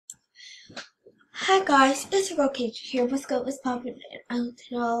Hi guys, it's your girl Kate here. What's good? What's poppin'? And I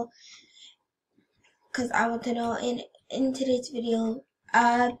want to know, in today's video,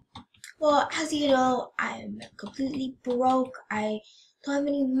 well, as you know, I'm completely broke. I don't have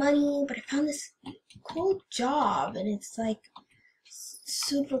any money, but I found this cool job, and it's like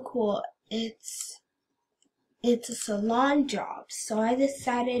super cool. It's a salon job, so I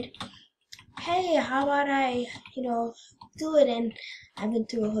decided, hey, how about I, do it? And I've been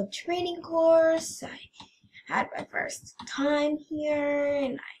through a whole training course. I had my first time here,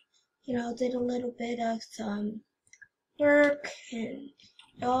 and I did a little bit of some work, and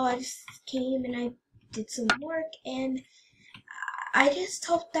I just came and I did some work, and I just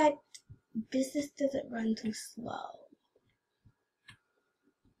hope that business doesn't run too slow.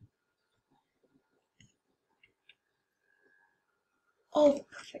 Oh,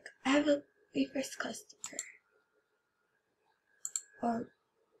 perfect. I have a first customer. Or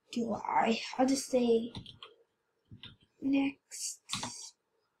do I? I'll just say next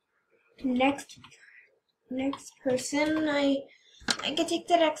person. I can take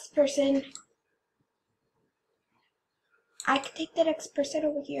the next person. I can take the next person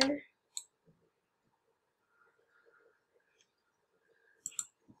over here.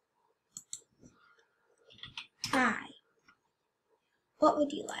 Hi. What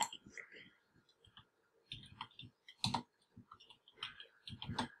would you like?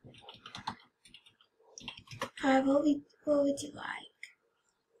 Hi, what would you like?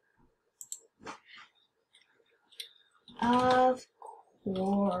 Of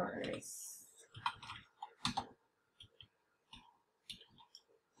course.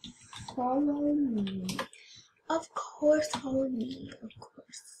 Follow me. Of course, follow me. Of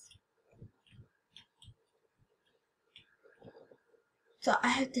course. So I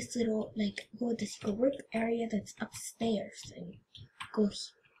have this little, go to the secret work area that's upstairs, and go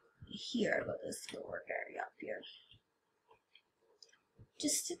here, go to the secret work area up here.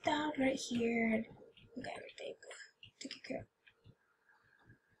 Just sit down right here and look at everything. Take your care.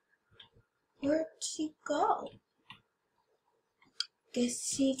 Where'd she go?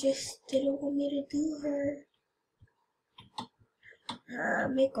 Guess she just didn't want me to do her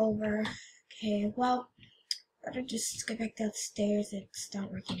makeover. Okay, well, better just go back downstairs and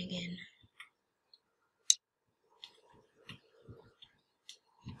start working again.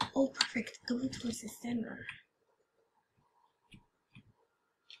 Oh, perfect. Going towards the center.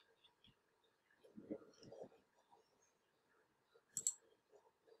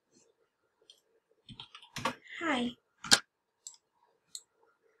 Hi.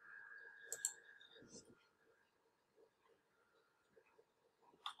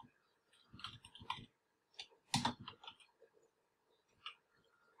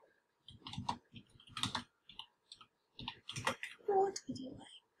 What would you like?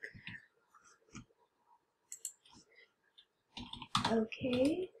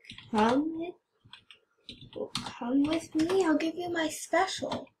 Okay, come with me. I'll give you my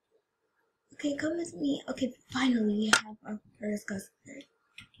special. Okay, come with me. Okay, finally we have our first customer.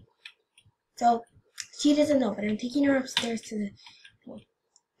 So she doesn't know, but I'm taking her upstairs to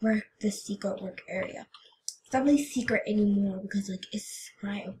the secret work area. It's not really secret anymore because it's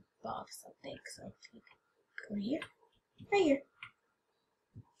right above something. So go here, right here.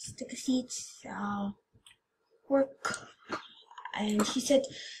 Just take a seat. Work. And she said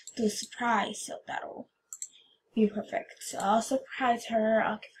do a surprise, so that'll be perfect. So I'll surprise her.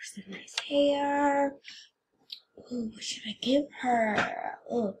 I'll give her some nice hair. Ooh, what should I give her?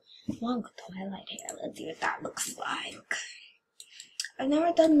 Oh, long twilight hair. Let's see what that looks like. I've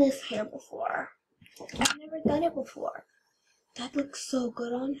never done this hair before. I've never done it before. That looks so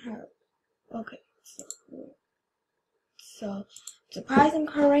good on her. Okay, so surprising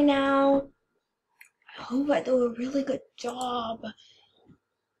her right now. I hope I do a really good job.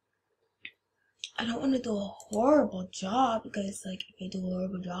 I don't want to do a horrible job because, if I do a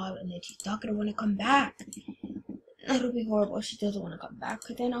horrible job and then she's not going to want to come back, that'll be horrible if she doesn't want to come back,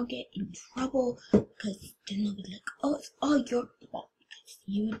 because then I'll get in trouble, because then they'll be like, oh, it's all your fault because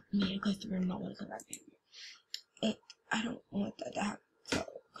you made a customer not want to come back. I don't want that to happen, so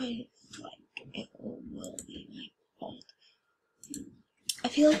kind of it will be my fault. I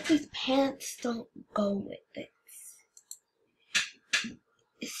feel like these pants don't go with it.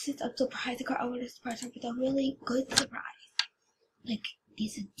 Since I'm surprising her, I want to surprise her with a really good surprise. Like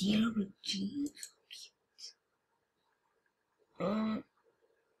these adorable jeans. So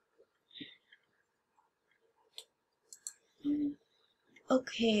cute.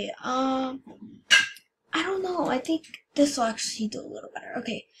 Okay, I don't know. I think this will actually do a little better.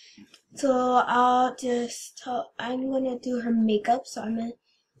 Okay, so I'm gonna do her makeup. So I'm gonna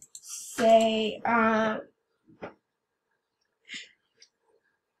say,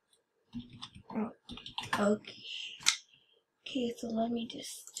 okay. Okay, so let me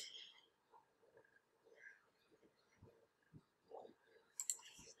just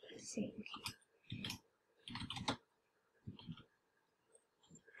see.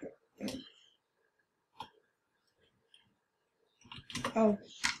 Oh,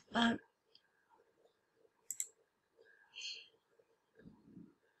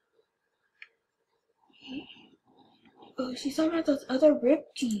 oh, she's talking about those other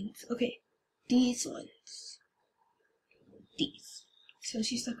ripped jeans. Okay, these ones. These. So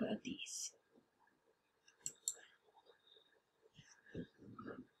she's talking about these.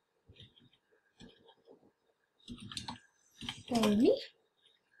 Follow me.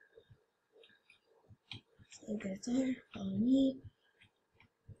 So that's her. Follow me.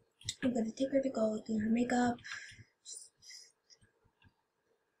 I'm gonna take her to go do her makeup.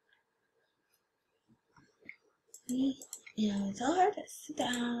 And tell her to sit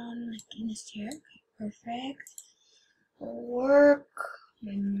down like in this chair. Perfect. Work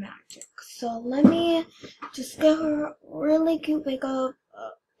my magic. So let me just get her really cute makeup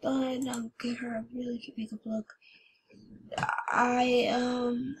done. I'll get her a really cute makeup look. I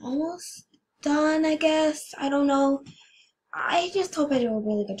am almost done, I guess. I don't know. I just hope I do a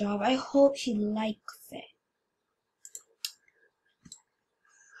really good job. I hope she likes it.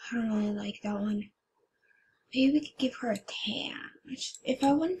 I don't really like that one. Maybe we could give her a tan. If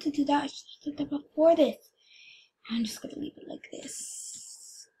I wanted to do that, I should have done that before this. I'm just gonna leave it like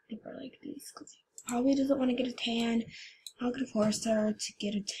this. Give her like this, because she probably doesn't want to get a tan. I'm not gonna force her to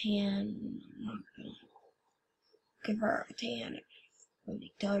get a tan. I'm not gonna give her a tan. I'm gonna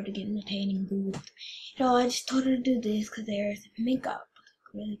tell her to get in the tanning booth. No, I just told her to do this because there's makeup.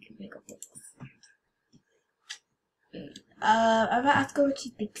 Really good makeup looks. I'm gonna ask her what she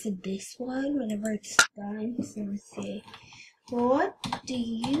thinks of this one whenever it's done. So let's see. What do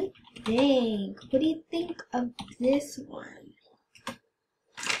you think? What do you think of this one?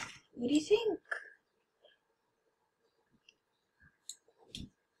 What do you think?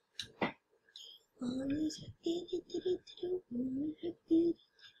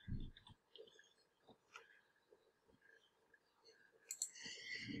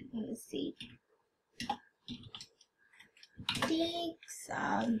 Let's see. Thanks.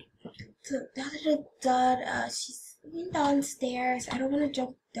 So she's going downstairs. I don't want to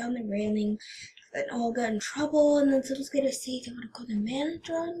jump down the railing, then I'll get in trouble, and then someone's gonna say they want to call the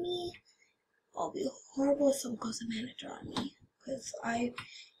manager on me. I'll be horrible if someone calls the manager on me, because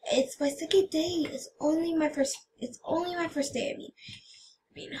it's my second day. It's only my first day. I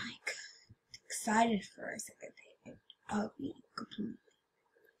mean, like, excited for a second day. I'll be completely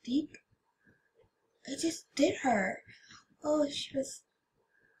deep. I just did her. Oh, she was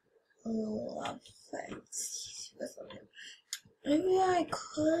a little upset. She was a little. Maybe I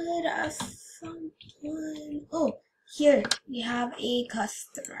could ask someone. Oh, here we have a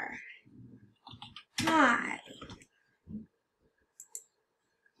customer. Hi.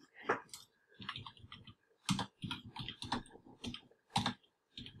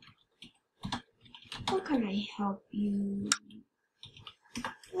 What can I help you?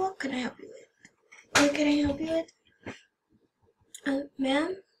 What can I help you with? What can I help you with?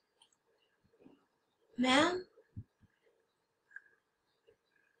 Ma'am? Ma'am?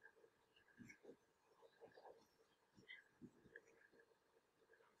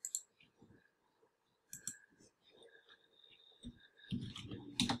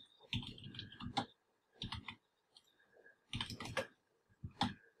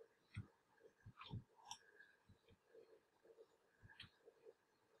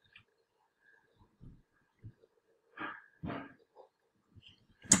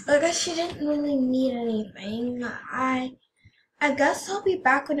 I guess she didn't really need anything. I guess I'll be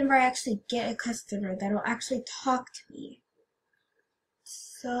back whenever I actually get a customer that'll actually talk to me.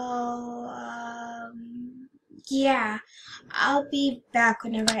 So, yeah, I'll be back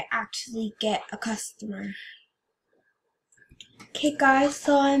whenever I actually get a customer. Okay, guys,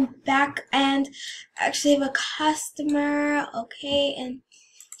 so I'm back and I actually have a customer. Okay, and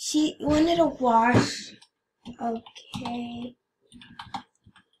she wanted a wash. Okay.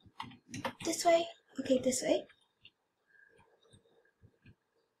 This way? Okay, this way.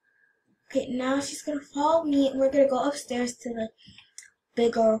 Okay, now she's gonna follow me and we're gonna go upstairs to the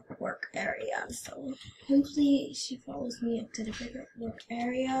bigger work area. So hopefully she follows me up to the bigger work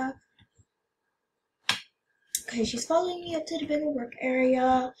area. Okay, she's following me up to the bigger work area.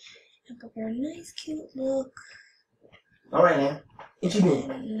 I'll give her a nice cute look. Alright now. What you doing?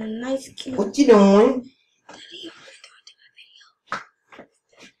 And a nice cute What you doing? Daddy, I want to go into my video.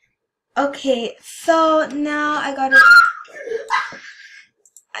 Okay, so now I gotta.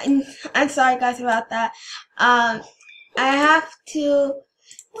 I'm sorry guys about that. I have to.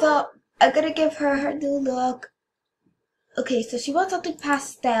 So I gotta give her her new look. Okay, so she wants something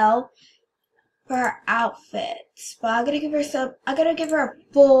pastel for her outfits, but I gotta give her some. I gotta give her a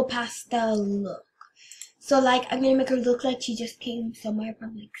full pastel look. So like I'm gonna make her look like she just came somewhere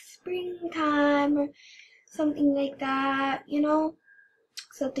from like springtime or something like that, you know?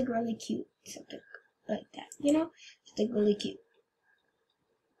 Something really cute. Something like that, you know? Something really cute.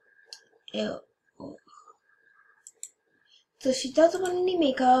 Ew. So she doesn't want any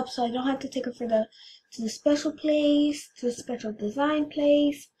makeup, so I don't have to take her to the special place, to the special design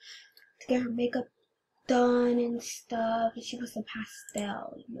place to get her makeup done and stuff. And she wants a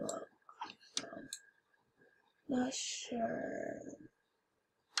pastel look. So, not sure.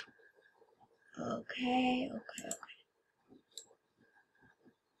 Okay.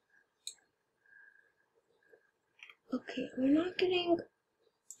 Okay, we're not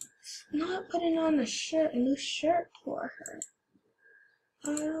putting on a new shirt for her.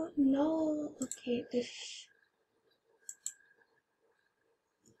 I don't know. Okay,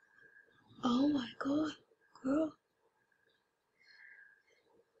 oh my god, girl.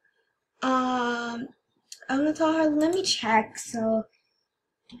 I'm gonna tell her, let me check, so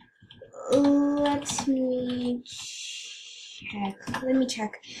let me check. I'm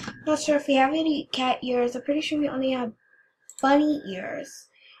not sure if we have any cat ears. I'm pretty sure we only have bunny ears.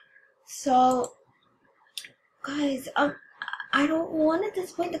 So, guys, I don't want to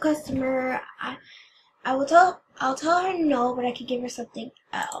disappoint the customer. I'll tell her no, but I could give her something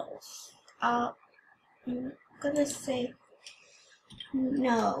else. I'm gonna say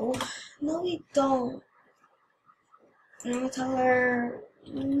no. No, we don't. And I'm gonna tell her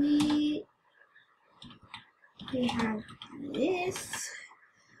we have this.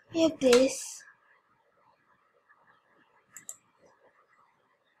 We have this.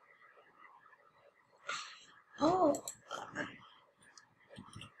 Oh.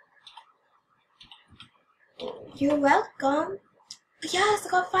 You're welcome. Yes, I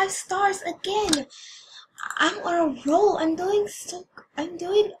got 5 stars again. I'm on a roll. I'm doing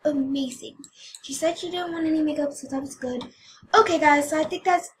amazing. She said she didn't want any makeup, so that was good. Okay, guys, so I think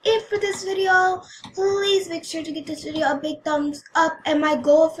that's it for this video. Please make sure to give this video a big thumbs up. And my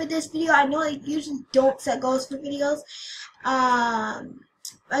goal for this video, I know I usually don't set goals for videos.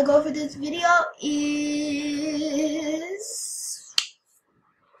 My goal for this video is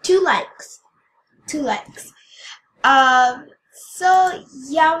 2 likes. 2 likes. So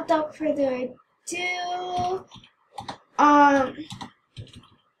yeah, without further ado, I'm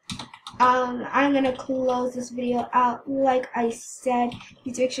gonna close this video out. Like I said,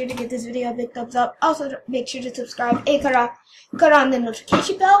 please make sure to give this video a big thumbs up. Also, make sure to subscribe and cut on the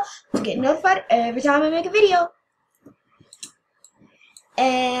notification bell to get notified every time I make a video.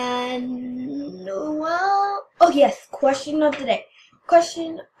 And well, oh yes, question of the day.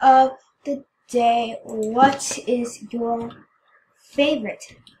 Question of the day: what is your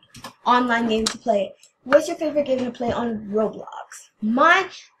favorite online game to play? What's your favorite game to play on Roblox? Mine,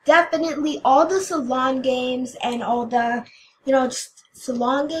 definitely all the Salon games and all the, just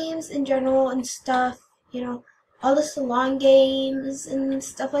Salon games in general and stuff, all the Salon games and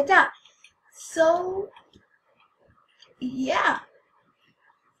stuff like that. So, yeah.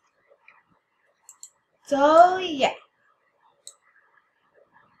 So, yeah,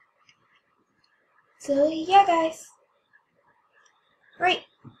 guys. Right.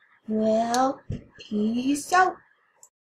 Well, peace out.